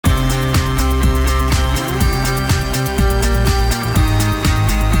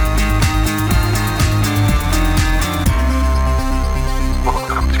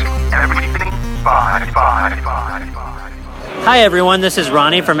Hi everyone, this is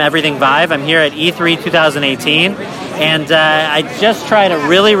Ronnie from Everything Vive. I'm here at E3 2018, and I just tried a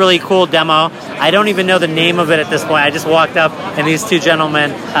really, really cool demo. I don't even know the name of it at this point. I just walked up, and these two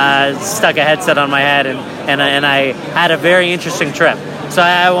gentlemen stuck a headset on my head, and I had a very interesting trip. So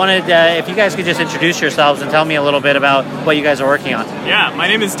I wanted, if you guys could just introduce yourselves and tell me a little bit about what you guys are working on. Yeah, my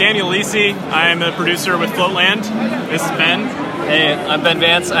name is Daniel Lisi. I'm a producer with Floatland. This is Ben. Hey, I'm Ben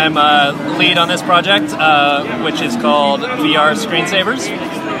Vance. I'm lead on this project, which is called VR Screensavers.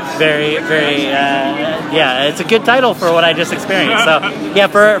 Very, yeah, it's a good title for what I just experienced. So, yeah,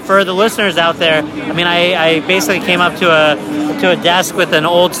 for the listeners out there, I mean, I basically came up to a desk with an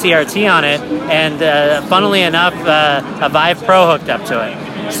old CRT on it, and funnily enough, a Vive Pro hooked up to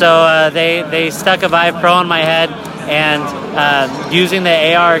it. So they stuck a Vive Pro on my head, and using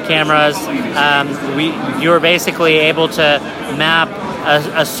the AR cameras, you were basically able to map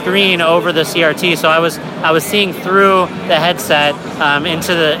a screen over the CRT. So I was seeing through the headset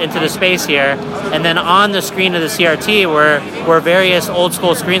into the space here, and then on the screen of the CRT were various old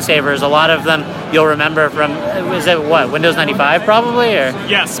school screensavers. A lot of them you'll remember from, is it what, Windows 95 probably, or?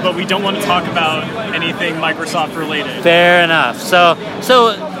 Yes, but we don't want to talk about anything Microsoft related. Fair enough. So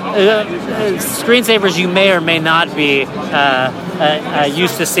screensavers you may or may not be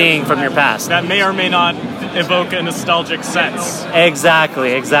used to seeing from your past. That may or may not evoke a nostalgic sense.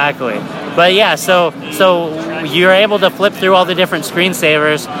 Exactly. But yeah, so you're able to flip through all the different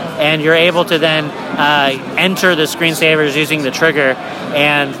screensavers, and you're able to then enter the screensavers using the trigger,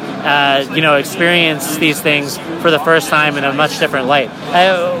 and experience these things for the first time in a much different light.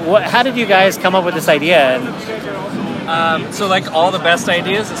 How did you guys come up with this idea? So like all the best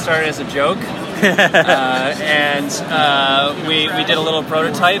ideas, it started as a joke. And we did a little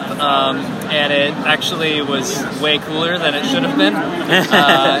prototype, and it actually was way cooler than it should have been.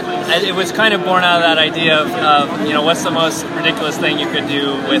 And it was kind of born out of that idea of what's the most ridiculous thing you could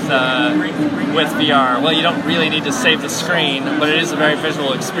do with VR? Well, you don't really need to save the screen, but it is a very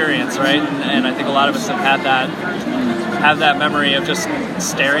visual experience, right? And I think a lot of us have that memory of just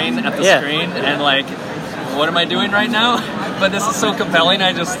staring at the screen and like, what am I doing right now? But this is so compelling.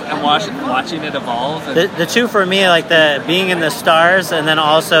 I'm watching it evolve. The two for me, like the being in the stars, and then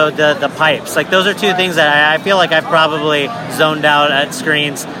also the pipes. Like those are two things that I feel like I've probably zoned out at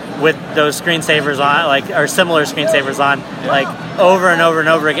screens with those screensavers on, like, or similar screensavers on, like over and over and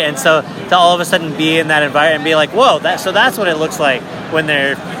over again. And so to all of a sudden be in that environment and be like, whoa, that's what it looks like when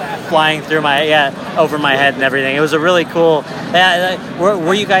they're flying through over my head and everything. It was a really cool.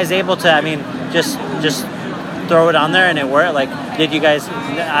 Were you guys able to? I mean, just throw it on there and it worked? Like, did you guys?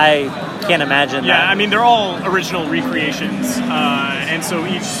 I can't imagine. Yeah, that. I mean, they're all original recreations, and so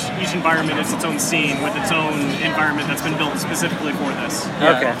each environment is its own scene with its own environment that's been built specifically for this.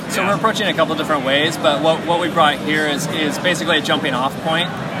 Yeah. Okay. So we're approaching it a couple different ways, but what we brought here is basically a jumping off point.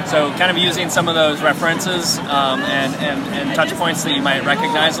 So kind of using some of those references and touch points that you might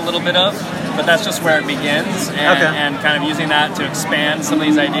recognize a little bit of, but that's just where it begins, and kind of using that to expand some of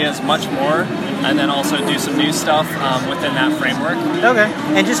these ideas much more, and then also do some new stuff within that framework. Okay.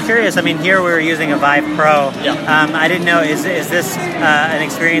 And just curious, I mean, here we were using a Vive Pro. Yeah. I didn't know, is this an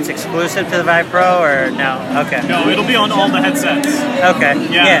experience exclusive to the Vive Pro, or no? Okay. No, it'll be on all the headsets. Okay.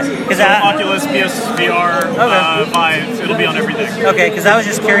 Yeah. So Oculus, PSVR, Vive, it'll be on everything. Okay, because I was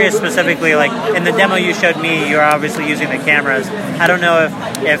just curious specifically, like in the demo you showed me, you were obviously using the cameras. I don't know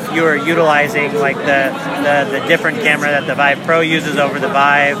if you were utilizing like the different camera that the Vive Pro uses over the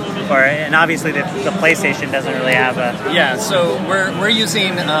Vive, and obviously the PlayStation doesn't really have a. Yeah, so we're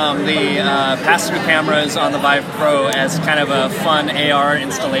using the pass-through cameras on the Vive Pro as kind of a fun AR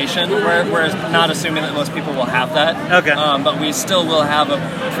installation. We're not assuming that most people will have that. Okay. But we still will have a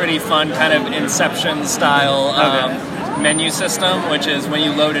pretty fun kind of Inception style menu system, which is when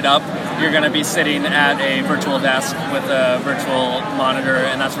you load it up, you're going to be sitting at a virtual desk with a virtual monitor,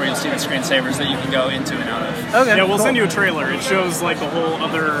 and that's where you'll see the screensavers that you can go into and out of. Okay. Yeah, we'll send you a trailer. It shows like a whole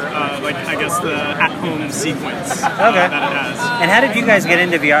other, the at-home sequence that it has. And how did you guys get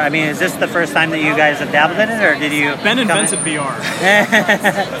into VR? I mean, is this the first time that you guys have dabbled in it, or did you? Ben invented VR.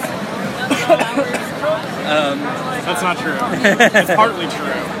 That's not true. It's partly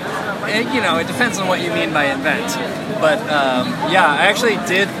true. It depends on what you mean by invent. But I actually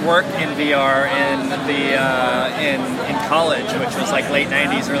did work in VR in college, which was like late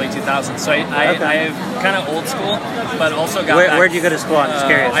 '90s, early 2000s. So I'm kind of old school, but also got. Where'd you go to school? I'm just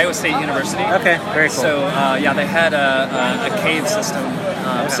curious. Iowa State University. Okay, very cool. So they had a cave system,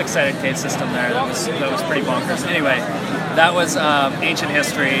 a 6-sided cave system there that was pretty bonkers. Anyway, that was ancient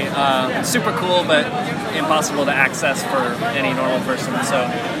history, super cool, but impossible to access for any normal person. So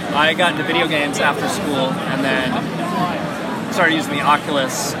I got into video games after school, and then started using the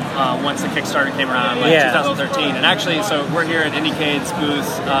Oculus once the Kickstarter came around, like 2013. And actually, so we're here at Indiecade's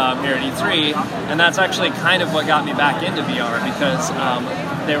booth here at E3, and that's actually kind of what got me back into VR, because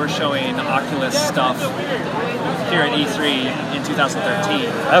they were showing Oculus stuff here at E3 in 2013.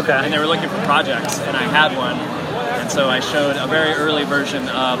 Okay. And they were looking for projects, and I had one. And so I showed a very early version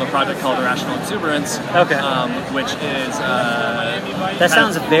of a project called Irrational Exuberance, which is... that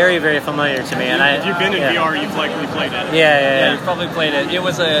sounds very, very familiar to me. And if you've been in VR, you've likely played it. Yeah. You've probably played it. It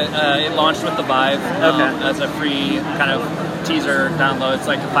was it launched with the Vive as a free kind of teaser download. It's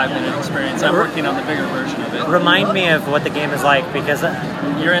like a 5-minute experience. I'm working on the bigger version of it. Remind me of what the game is like, because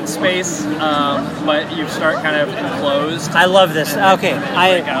you're in space, but you start kind of enclosed. I love this. Okay,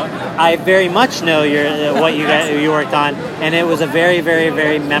 I very much know what you worked on, and it was a very, very,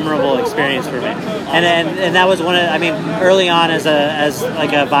 very memorable experience for me. And that was one of, I mean, early on as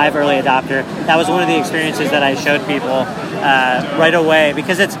like a Vive early adopter, that was one of the experiences that I showed people right away,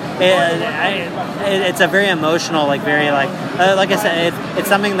 because it's a very emotional, like I said, it's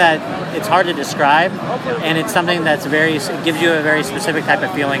something that it's hard to describe, and it's something that's gives you a very specific type of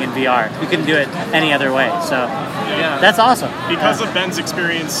feeling in VR. You couldn't do it any other way, so that's awesome. Because of Ben's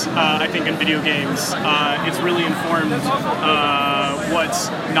experience, I think in video games, it's really informed what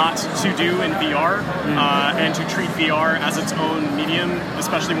not to do in VR, and to treat VR as its own medium,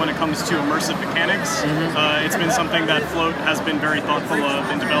 especially when it comes to immersive mechanics. It's been something that Float has been very thoughtful of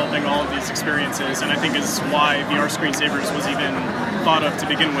in developing all of these experiences, and I think is why VR Screensavers was even thought of to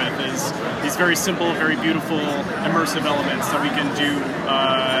begin with, is these very simple, very beautiful, immersive elements that we can do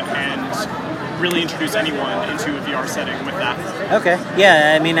and really introduce anyone into a VR setting with that. Okay,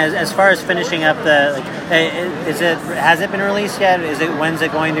 yeah. I mean, as far as finishing up has it been released yet? When's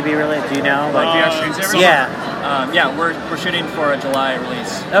it going to be released? Do you know? VR Screensavers? Yeah. We're shooting for a July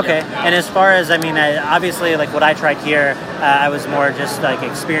release. Okay, and as far as, I mean, obviously, like what I tried here, I was more just like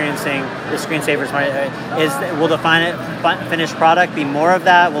experiencing the Screensavers. Will the finished product be more of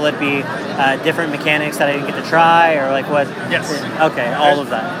that? Will it be different mechanics that I didn't get to try, or like what? Yes. Okay, all of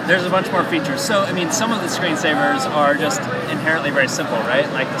that. There's a bunch more features. So, I mean, some of the Screensavers are just inherently very simple, right?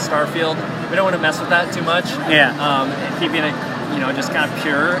 Like the Starfield, we don't want to mess with that too much. Yeah. Keeping it, just kind of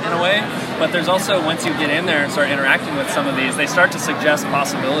pure in a way. But there's also, once you get in there and start interacting with some of these, they start to suggest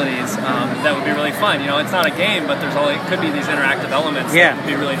possibilities that would be really fun. It's not a game, but it could be these interactive elements that would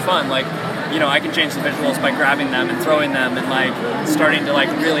be really fun. Like, I can change the visuals by grabbing them and throwing them and like starting to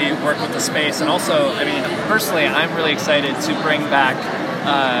like really work with the space. And also, I mean, personally, I'm really excited to bring back,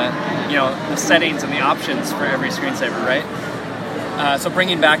 the settings and the options for every screensaver, right? So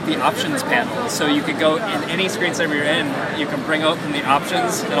bringing back the options panel. So you could go in any screensaver you're in, you can bring open the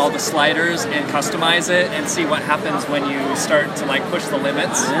options and all the sliders and customize it and see what happens when you start to like push the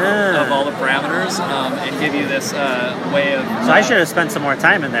limits of all the parameters and give you this way of... So I should have spent some more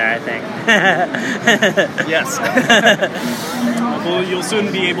time in there, I think. Yes. Well, you'll soon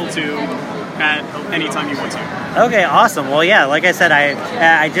be able to at any time you want to. Okay, awesome. Well, yeah, like I said,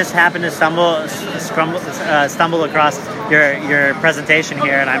 I just happened to stumble across your presentation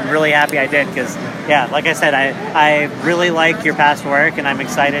here, and I'm really happy I did, because, yeah, like I said, I really like your past work, and I'm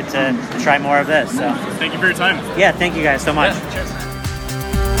excited to try more of this. So thank you for your time. Yeah, thank you guys so much. Yeah, cheers.